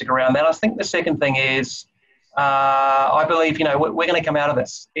optimistic around that. I think the second thing is, I believe, we're going to come out of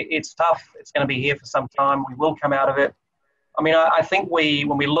this. It's tough. It's going to be here for some time. We will come out of it. I mean, I think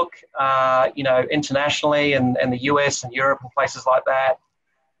when we look, internationally and the US and Europe and places like that,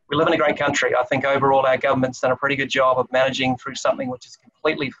 we live in a great country. I think overall our government's done a pretty good job of managing through something which is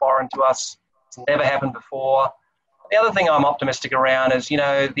completely foreign to us. It's never happened before. The other thing I'm optimistic around is,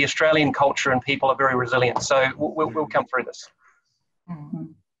 the Australian culture and people are very resilient. So we'll come through this.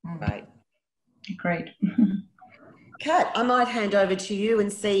 Right. Great. Kat, I might hand over to you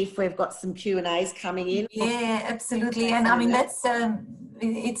and see if we've got some Q&As coming in. Yeah, absolutely. And I mean, that's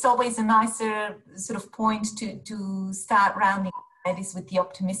it's always a nicer sort of point to start rounding that is with the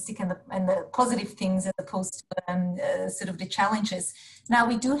optimistic and the positive things as opposed to sort of the challenges. Now,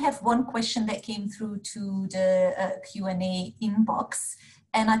 we do have one question that came through to the Q&A inbox.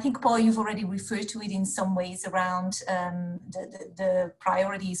 And I think, Paul, you've already referred to it in some ways around the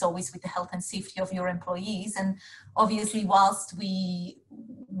priorities always with the health and safety of your employees. And obviously, whilst we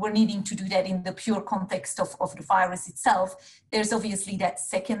were needing to do that in the pure context of the virus itself, there's obviously that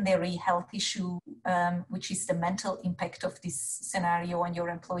secondary health issue, which is the mental impact of this scenario on your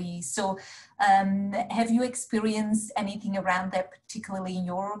employees. So have you experienced anything around that, particularly in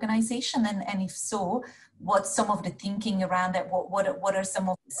your organization? And if so, what's some of the thinking around that? What are some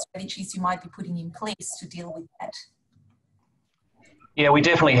of the strategies you might be putting in place to deal with that? Yeah, we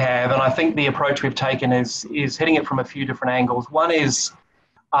definitely have. And I think the approach we've taken is hitting it from a few different angles. One is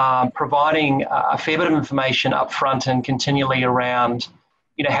providing a fair bit of information up front and continually around,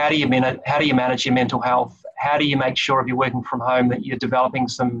 how do you manage your mental health? How do you make sure if you're working from home that you're developing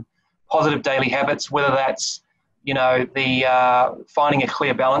some positive daily habits, whether that's, the finding a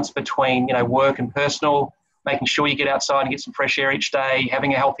clear balance between, work and personal, making sure you get outside and get some fresh air each day,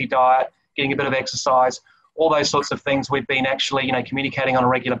 having a healthy diet, getting a bit of exercise, all those sorts of things we've been actually, communicating on a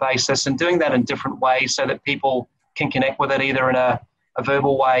regular basis and doing that in different ways so that people can connect with it either in a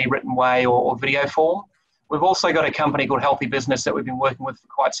verbal way, written way, or video form. We've also got a company called Healthy Business that we've been working with for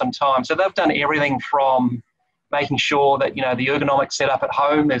quite some time. So they've done everything from making sure that, the ergonomic setup at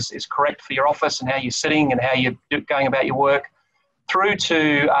home is correct for your office and how you're sitting and how you're going about your work, through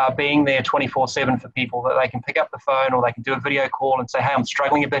to being there 24/7 for people, that they can pick up the phone or they can do a video call and say, hey, I'm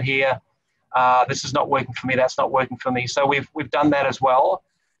struggling a bit here. This is not working for me. That's not working for me. So we've done that as well.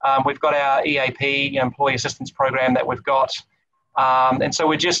 We've got our EAP, Employee Assistance Program, that we've got. And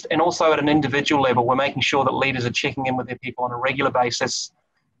so and also at an individual level, we're making sure that leaders are checking in with their people on a regular basis.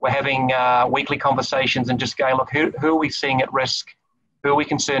 We're having weekly conversations and just going, look, who are we seeing at risk? Who are we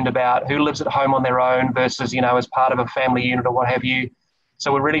concerned about? Who lives at home on their own versus, as part of a family unit or what have you?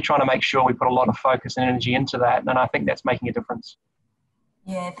 So we're really trying to make sure we put a lot of focus and energy into that. And I think that's making a difference.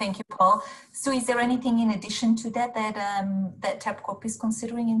 Yeah, thank you, Paul. So is there anything in addition to that Tabcorp is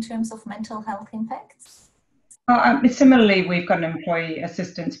considering in terms of mental health impacts? Similarly, we've got an employee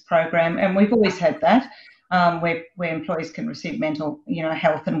assistance program, and we've always had that, where employees can receive mental,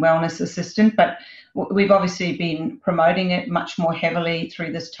 health and wellness assistance. But we've obviously been promoting it much more heavily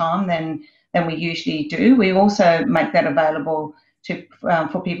through this time than we usually do. We also make that available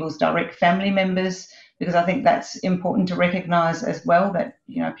for people's direct family members, because I think that's important to recognise as well, that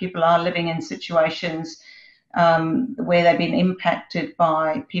people are living in situations where they've been impacted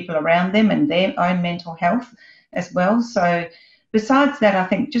by people around them and their own mental health as well. So besides that, I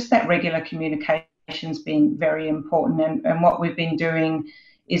think just that regular communication's been very important, and what we've been doing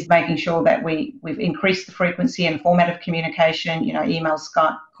is making sure that we've increased the frequency and format of communication, email,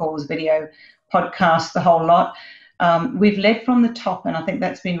 Skype calls, video, podcasts, the whole lot. We've led from the top, and I think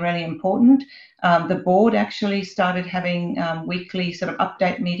that's been really important. The board actually started having weekly sort of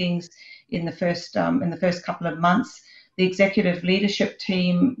update meetings in the first couple of months. The executive leadership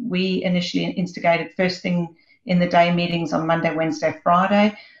team, we initially instigated first thing in the day meetings on Monday, Wednesday,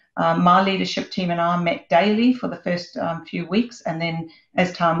 Friday. My leadership team and I met daily for the first few weeks, and then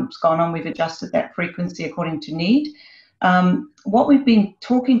as time's gone on, we've adjusted that frequency according to need. What we've been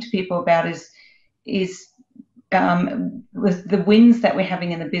talking to people about is with the wins that we're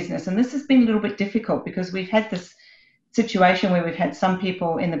having in the business. And this has been a little bit difficult because we've had this situation where we've had some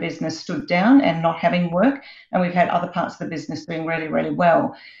people in the business stood down and not having work, and we've had other parts of the business doing really, really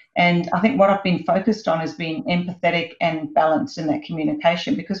well. And I think what I've been focused on is being empathetic and balanced in that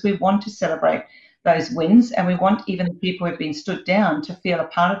communication, because we want to celebrate those wins, and we want even the people who've been stood down to feel a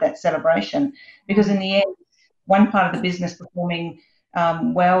part of that celebration, because in the end, one part of the business performing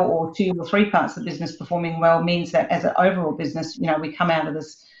well, or two or three parts of the business performing well, means that as an overall business, we come out of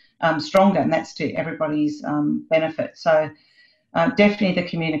this stronger, and that's to everybody's benefit. So definitely the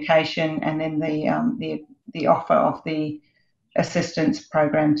communication, and then the offer of the assistance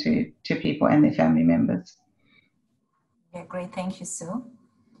program to people and their family members. Yeah, great. Thank you, Sue.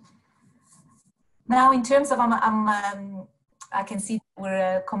 Now, in terms of, I can see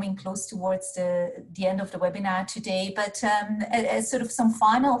we're coming close towards the end of the webinar today, but as sort of some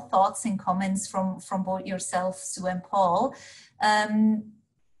final thoughts and comments from both yourself, Sue and Paul.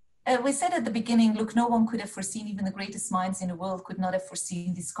 We said at the beginning, look, no one could have foreseen, even the greatest minds in the world could not have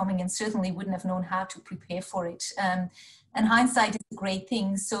foreseen this coming, and certainly wouldn't have known how to prepare for it. And hindsight is a great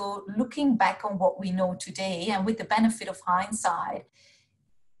thing. So looking back on what we know today, and with the benefit of hindsight,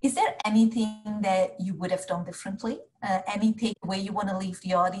 is there anything that you would have done differently? Any takeaway you want to leave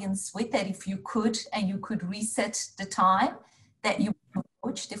the audience with, that if you could, and you could reset the time, that you would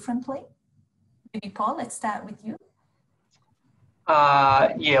approach differently? Maybe Paul, let's start with you.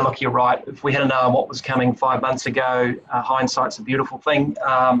 Yeah, look, you're right. If we had known what was coming 5 months ago, hindsight's a beautiful thing.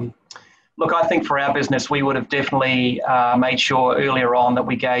 Look, I think for our business, we would have definitely made sure earlier on that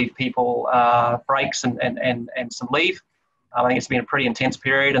we gave people breaks and some leave. I think it's been a pretty intense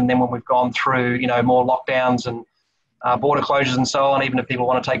period. And then when we've gone through, more lockdowns and border closures and so on, even if people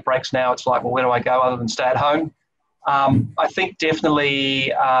want to take breaks now, it's like, well, where do I go other than stay at home? I think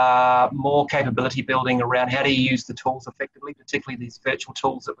definitely more capability building around how do you use the tools effectively, particularly these virtual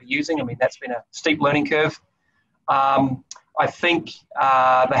tools that we're using. I mean, that's been a steep learning curve. I think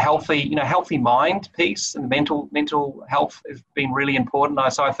the healthy mind piece and mental health has been really important.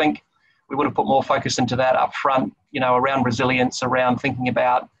 So I think we would have put more focus into that up front, around resilience, around thinking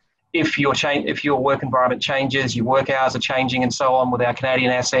about if your work environment changes, your work hours are changing and so on with our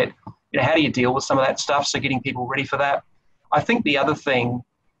Canadian asset, how do you deal with some of that stuff? So getting people ready for that. I think the other thing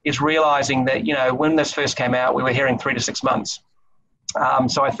is realizing that, when this first came out, we were hearing 3 to 6 months.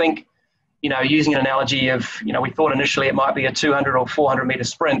 So I think, using an analogy of, we thought initially it might be a 200 or 400 meter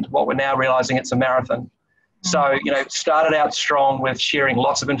sprint. What we're now realizing it's a marathon. So, started out strong with sharing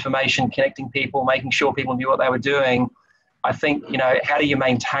lots of information, connecting people, making sure people knew what they were doing. I think, how do you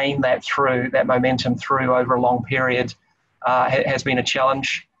maintain that momentum through over a long period has been a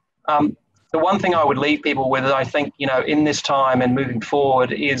challenge. The one thing I would leave people with, I think, in this time and moving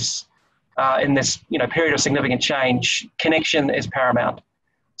forward is in this, period of significant change, connection is paramount.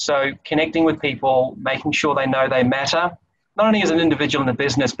 So connecting with people, making sure they know they matter, not only as an individual in the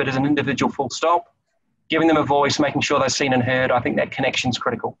business, but as an individual full stop, giving them a voice, making sure they're seen and heard. I think that connection's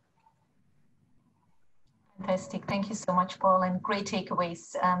critical. Fantastic. Thank you so much, Paul, and great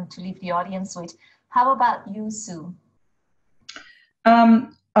takeaways to leave the audience with. How about you, Sue?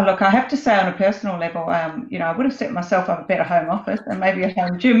 Look, I have to say on a personal level, I would have set myself up a better home office and maybe a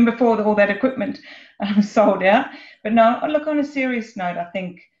home gym before all that equipment sold out. But no, look, on a serious note, I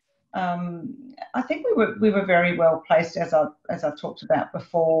think we were very well placed, as I've talked about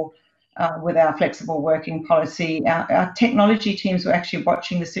before, with our flexible working policy. Our technology teams were actually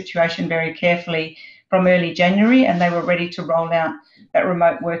watching the situation very carefully from early January, and they were ready to roll out that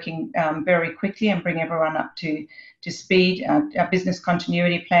remote working very quickly and bring everyone up to speed. Our business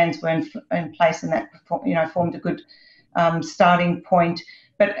continuity plans were in place, and that formed a good starting point.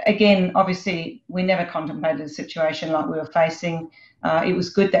 But again, obviously, we never contemplated a situation like we were facing. It was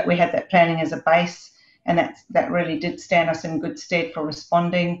good that we had that planning as a base, and that really did stand us in good stead for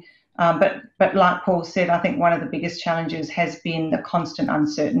responding. But like Paul said, I think one of the biggest challenges has been the constant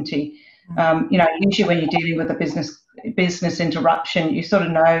uncertainty. Usually when you're dealing with a business interruption, you sort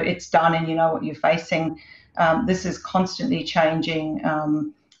of know it's done and you know what you're facing. This is constantly changing,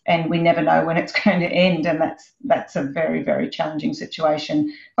 and we never know when it's going to end, and that's a very, very challenging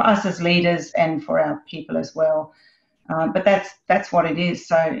situation for us as leaders and for our people as well. But that's what it is.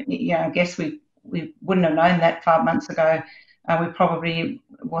 So I guess we wouldn't have known that 5 months ago. We probably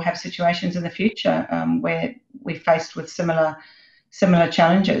will have situations in the future where we're faced with similar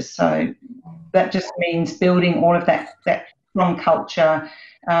challenges. So that just means building all of that strong culture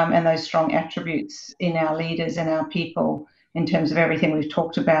and those strong attributes in our leaders and our people in terms of everything we've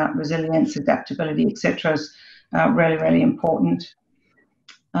talked about, resilience, adaptability, etc., is really, really important.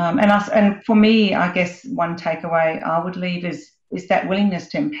 And for me, I guess one takeaway I would leave is that willingness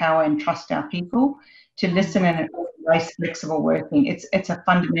to empower and trust our people, to listen and embrace flexible working. It's a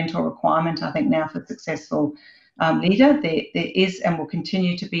fundamental requirement, I think, now for successful leader. There is and will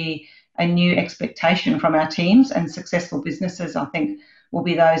continue to be a new expectation from our teams, and successful businesses, I think, will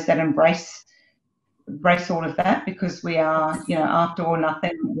be those that embrace all of that, because we are, after all,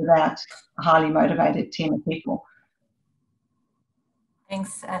 nothing without a highly motivated team of people.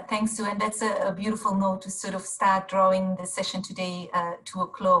 Thanks, Sue. And that's a beautiful note to sort of start drawing the session today to a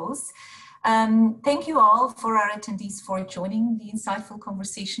close. Thank you all for our attendees for joining the insightful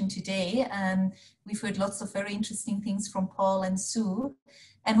conversation today. We've heard lots of very interesting things from Paul and Sue,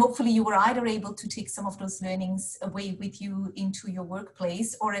 and hopefully you were either able to take some of those learnings away with you into your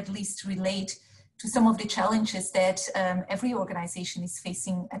workplace, or at least relate to some of the challenges that every organization is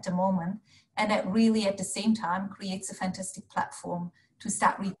facing at the moment, and that really at the same time creates a fantastic platform to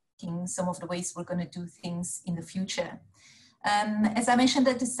start rethinking some of the ways we're going to do things in the future. As I mentioned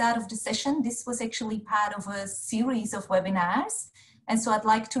at the start of the session, this was actually part of a series of webinars. And so I'd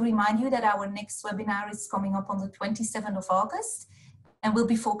like to remind you that our next webinar is coming up on the 27th of August. And we'll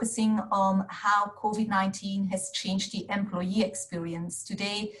be focusing on how COVID-19 has changed the employee experience.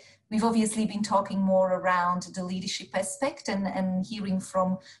 Today, we've obviously been talking more around the leadership aspect and hearing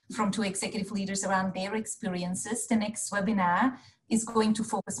from two executive leaders around their experiences. The next webinar is going to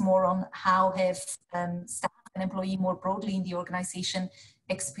focus more on how have staff and employee more broadly in the organization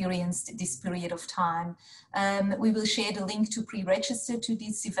experienced this period of time. We will share the link to pre-register to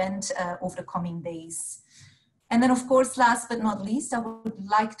this event over the coming days. And then, of course, last but not least, I would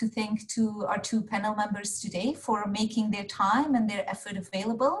like to thank our two panel members today for making their time and their effort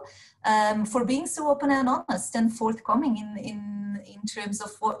available, for being so open and honest and forthcoming in terms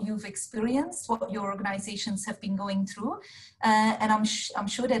of what you've experienced, what your organizations have been going through. And I'm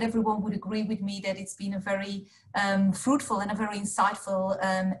sure that everyone would agree with me that it's been a very fruitful and a very insightful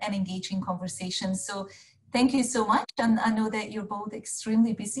and engaging conversation. So thank you so much. And I know that you're both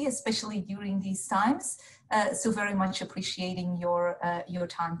extremely busy, especially during these times. So very much appreciating your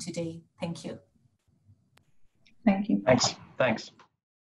time today. Thank you. Thank you. Thanks.